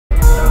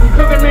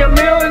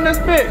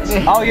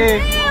it. Oh yeah.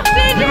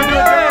 You would do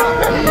a demo.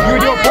 You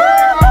would do a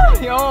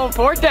port. Yo,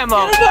 port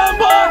demo. Get it done,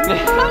 boy.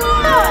 Come on.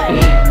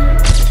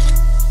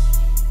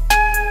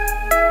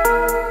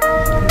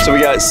 So we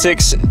got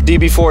 6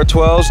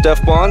 DB412s,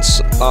 Def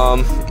Bonds.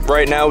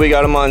 Right now we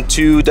got them on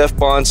 2 Def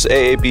Bonds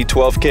AAB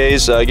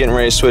 12Ks, getting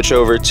ready to switch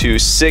over to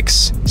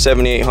 6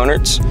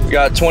 7800s. We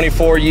got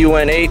 24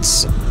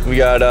 UN8s, we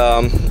got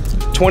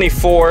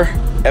 24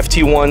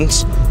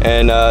 FT1s,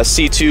 and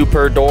C2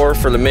 per door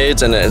for the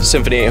mids, and a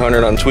Symphony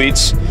 800 on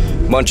tweets.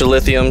 Bunch of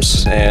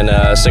lithiums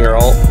and Singer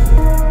alt.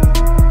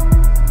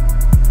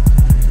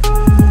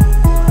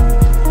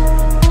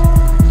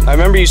 I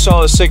remember you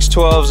saw the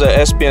 612s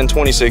at SPN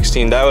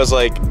 2016. That was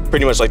like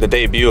pretty much like the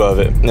debut of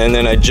it. And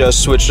then I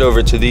just switched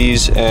over to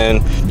these,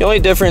 and the only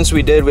difference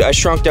we did, I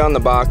shrunk down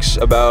the box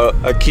about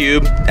a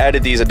cube,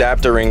 added these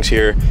adapter rings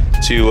here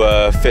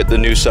to fit the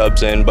new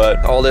subs in,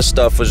 but all this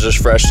stuff was just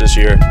fresh this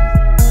year.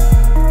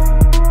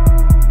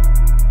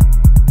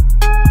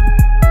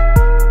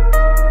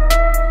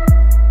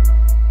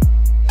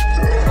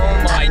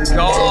 Oh my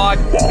God.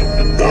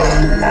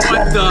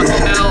 What the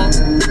hell?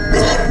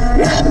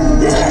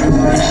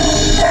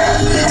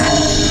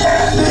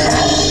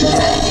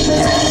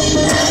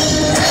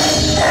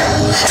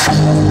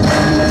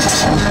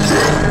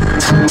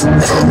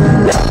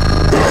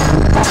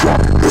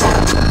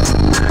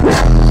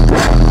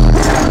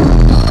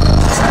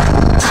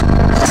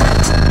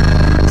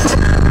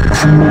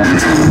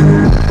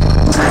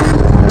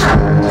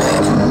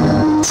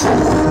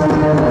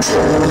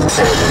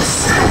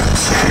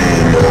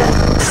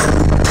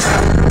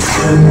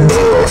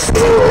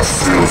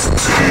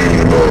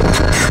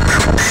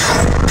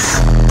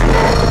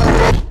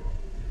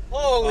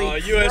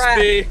 Holy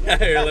USB.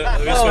 Here,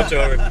 let me switch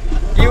over.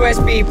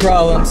 USB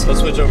problems. Let's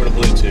switch over to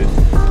Bluetooth.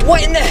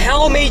 What in the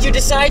hell made you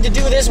decide to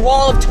do this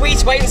wall of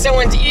tweets right in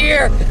someone's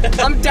ear?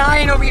 I'm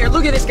dying over here.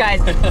 Look at this,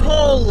 guys.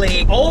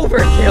 Holy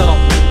overkill.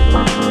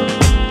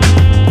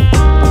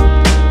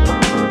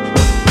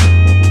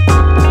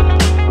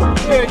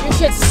 Dude, your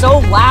shit's so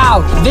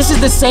loud. This is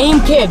the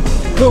same kid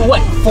who,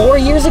 what, 4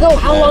 years ago?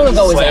 How long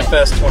ago was that?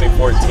 Slamfest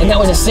 2014. And that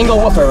was a single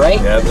woofer,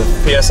 right? Yeah, the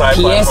PSI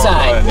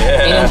platform.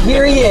 Yeah. And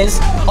here he is,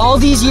 all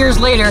these years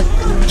later,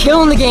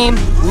 killing the game,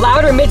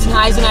 louder mids and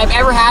highs than I've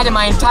ever had in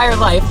my entire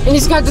life. And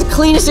he's got the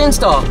cleanest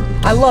install.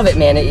 I love it,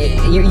 man.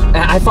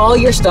 I follow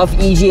your stuff,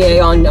 EGA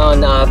on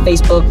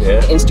Facebook,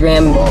 yeah.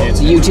 Instagram,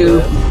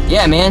 YouTube.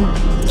 Yeah, man.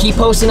 Keep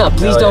posting up.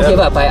 Please don't give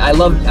up. I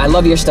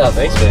love your stuff.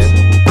 Thanks,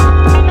 man.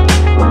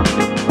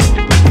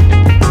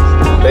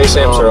 Bass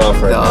amps are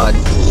off right God.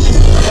 now.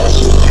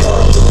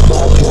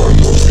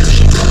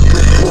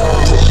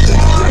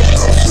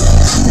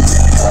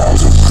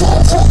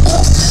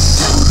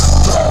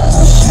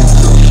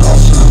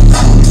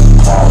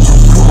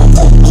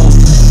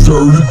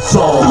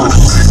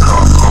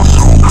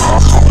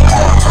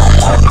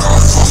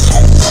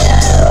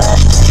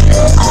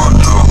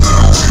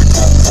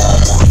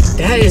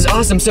 That is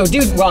awesome. So,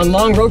 dude, on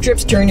long road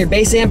trips, turn your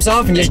bass amps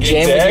off and just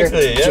jam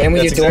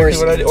with your doors.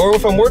 What I do. Or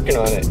if I'm working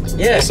on it,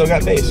 yeah, I still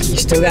got bass. You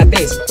still got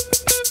bass.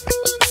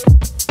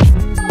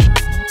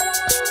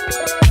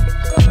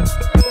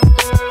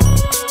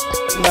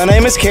 My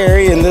name is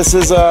Kerry, and this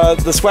is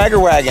the Swagger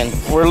Wagon.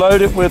 We're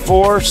loaded with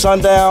 4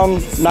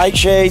 Sundown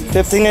Nightshade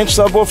 15-inch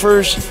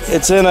subwoofers.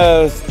 It's in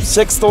a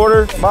 6th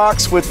order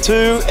box with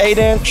 2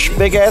 8-inch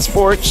big-ass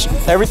ports.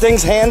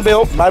 Everything's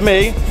hand-built by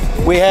me.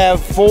 We have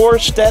 4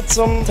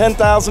 Stetson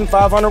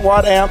 10,500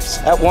 watt amps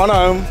at 1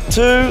 ohm,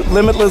 2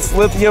 limitless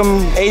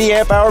lithium 80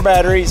 amp hour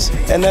batteries,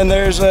 and then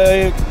there's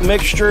a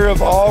mixture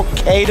of all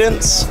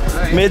cadence,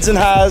 mids and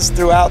highs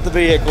throughout the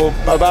vehicle,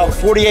 about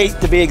 48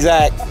 to be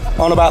exact,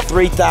 on about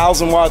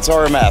 3,000 watts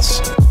RMS.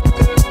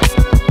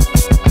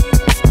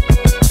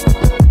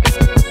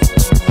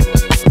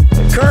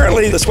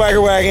 Currently, the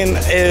Swagger Wagon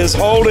is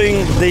holding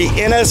the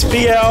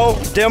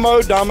NSPL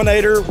Demo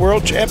Dominator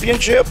World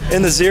Championship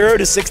in the 0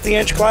 to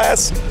 60-inch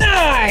class.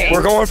 Nice!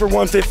 We're going for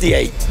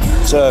 158.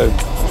 So,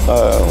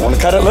 want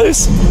to cut it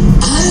loose?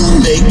 I'll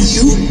make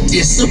you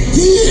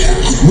disappear.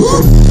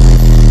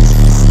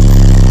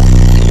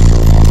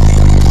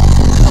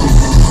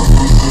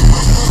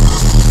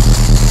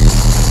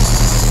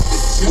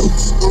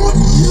 Joke's on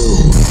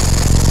you.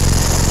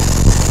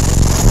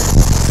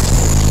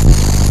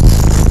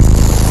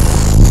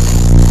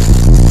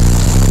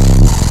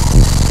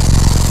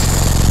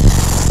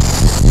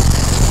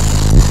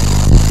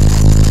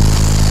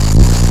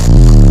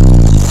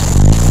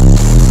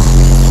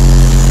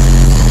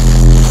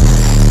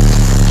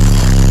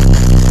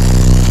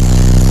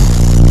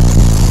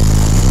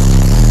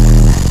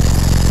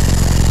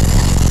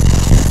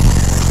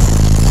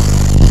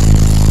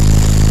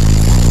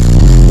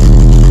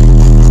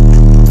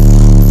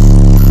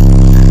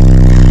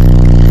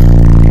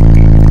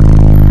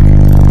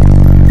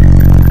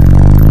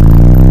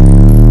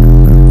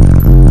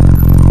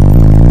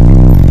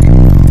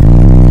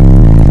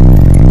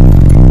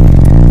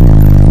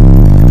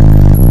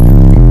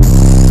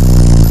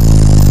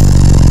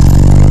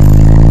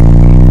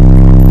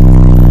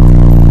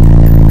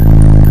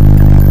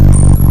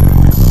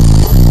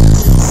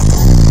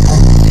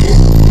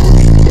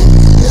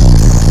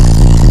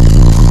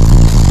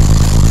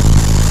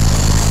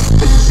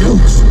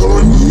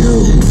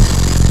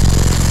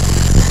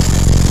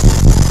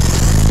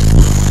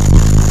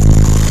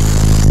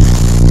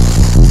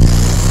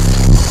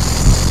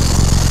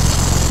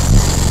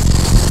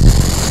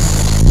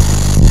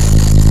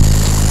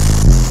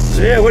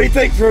 what do you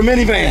think for a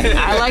minivan?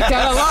 I like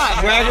that a lot.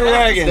 Swagger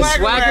wagon.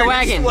 Swagger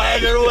wagon.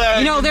 Swagger wagon.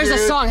 You know, there's a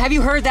song. Have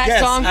you heard that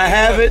Yes, song? I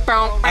have it.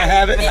 I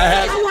have it. I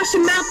have it. I wash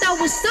your mouth out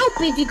with soap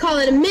if you call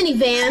it a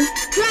minivan.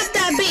 Drop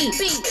that beat.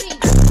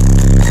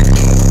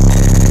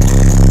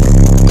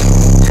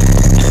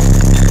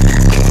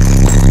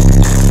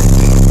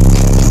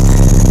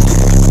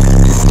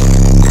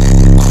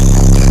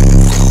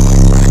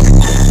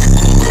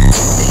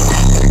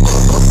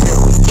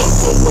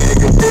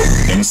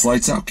 And it's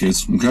lights out,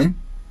 kids, okay?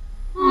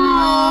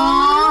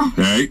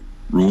 Hey,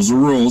 rules are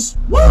rules.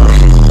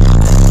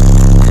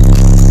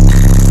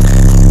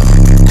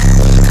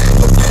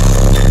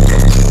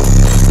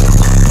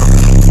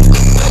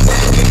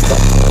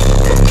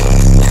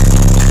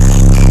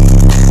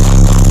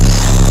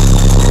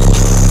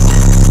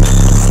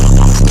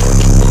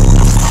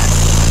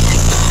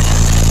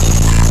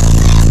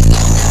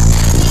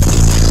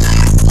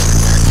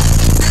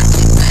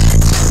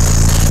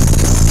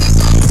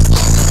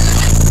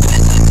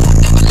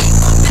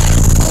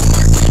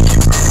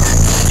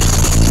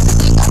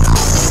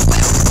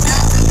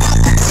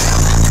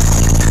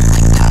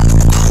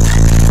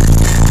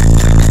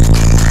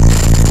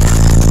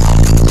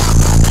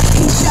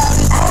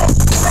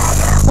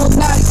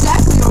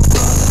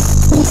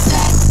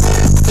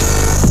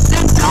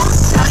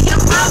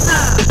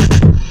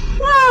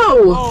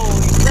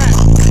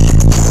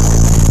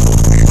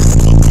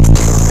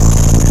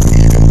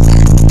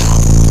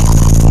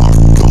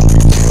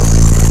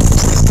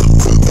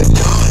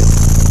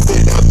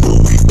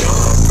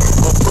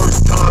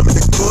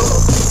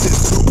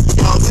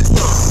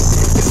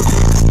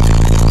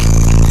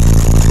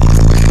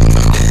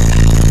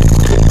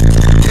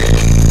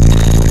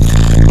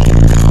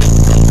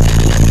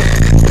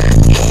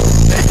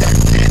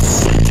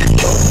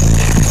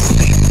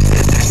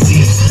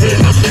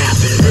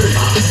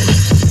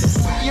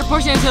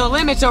 Pushing it to the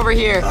limits over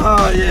here.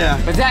 Oh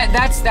yeah. But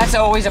that's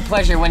always a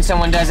pleasure when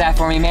someone does that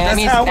for me, man. That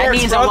means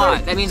a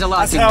lot. That means a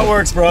lot That's to how me. it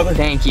works, brother.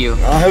 Thank you.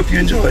 I hope you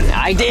enjoyed it.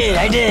 I did.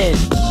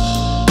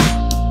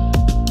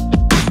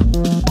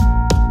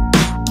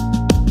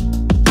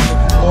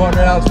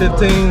 400 ounce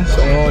 15s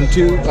on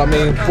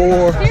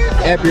 4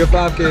 ampere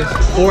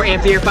 5Ks. 4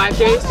 ampere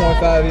 5Ks?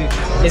 0.5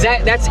 each.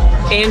 That's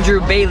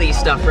Andrew Bailey's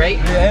stuff, right?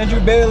 Yeah, Andrew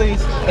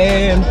Bailey's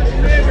and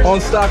on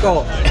stock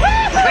alt.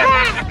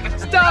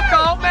 Stock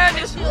alt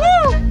madness. Woo!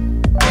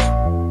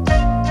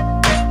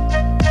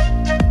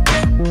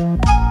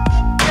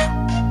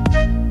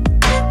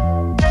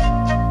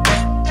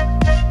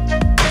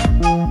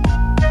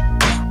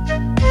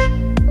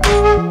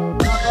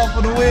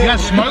 You got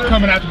smoke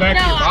coming out the back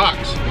of your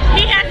box.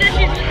 He has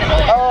issues with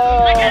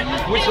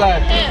the Which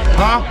side?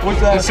 Huh? Which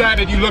side? The side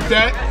that you looked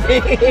at?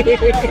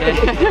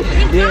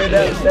 Yeah,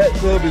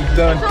 that will be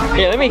done.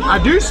 Yeah, let me. I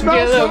do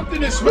smell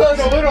something that smells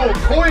a little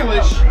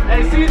coilish.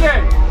 Hey, see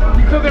that?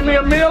 You cooking me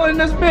a meal in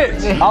this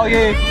bitch? Oh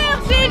yeah.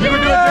 You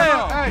would do a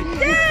hey.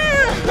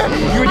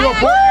 You would do a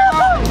pork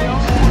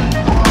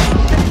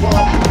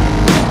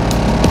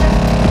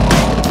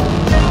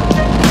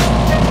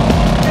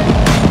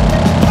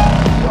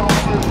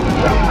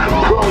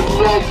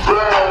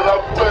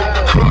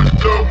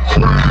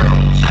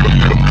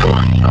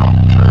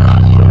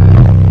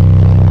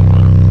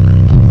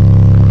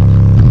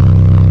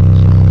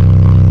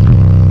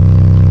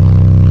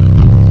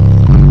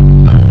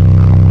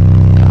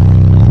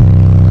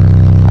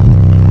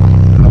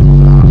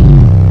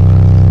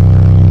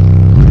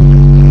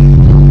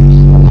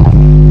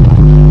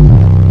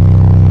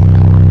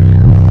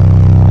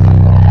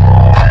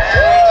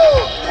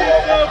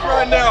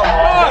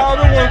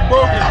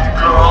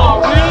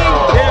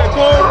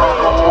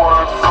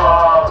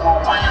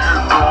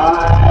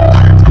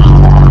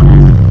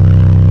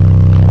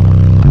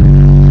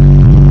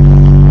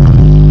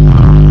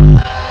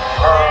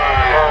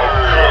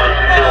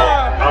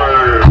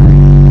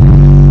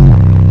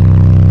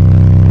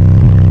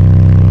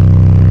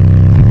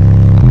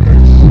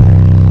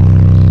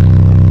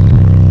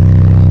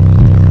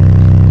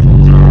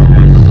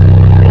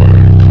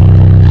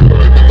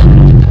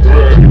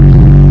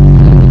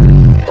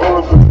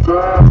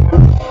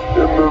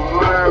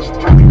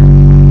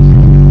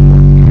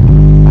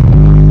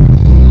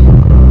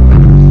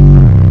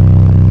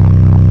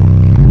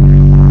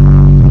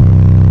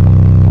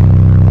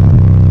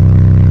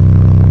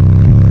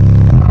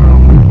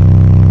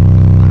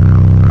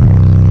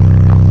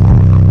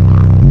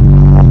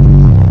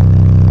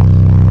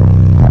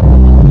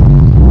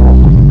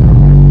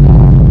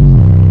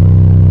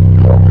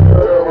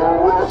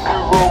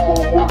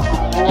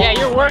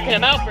Working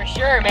them out for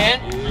sure, man.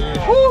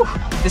 Whew.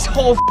 This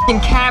whole f***ing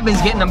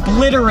cabin's getting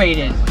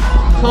obliterated.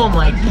 Oh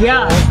my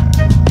god.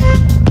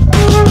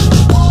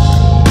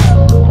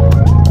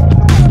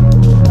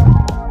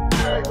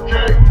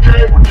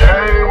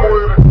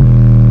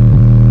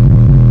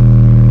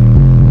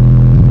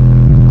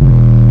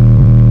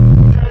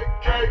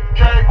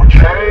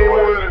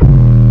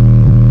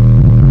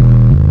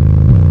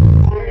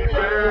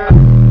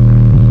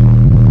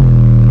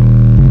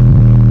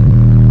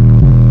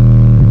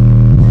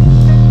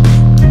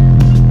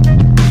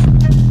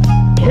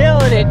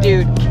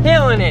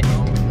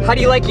 How do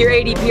you like your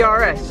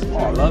ADPRS? Oh,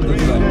 I love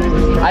this thing.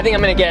 I think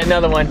I'm gonna get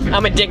another one.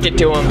 I'm addicted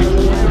to them.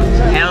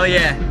 Hell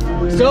yeah.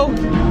 So,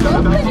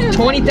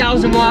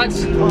 20,000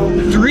 watts,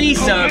 3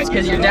 subs,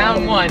 because you're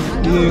down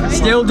 1.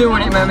 Still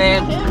doing it, my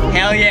man.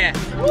 Hell yeah.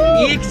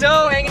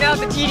 EXO hanging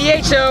out at the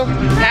TDH show,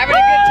 having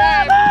a good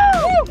time.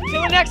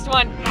 Till the next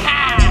one.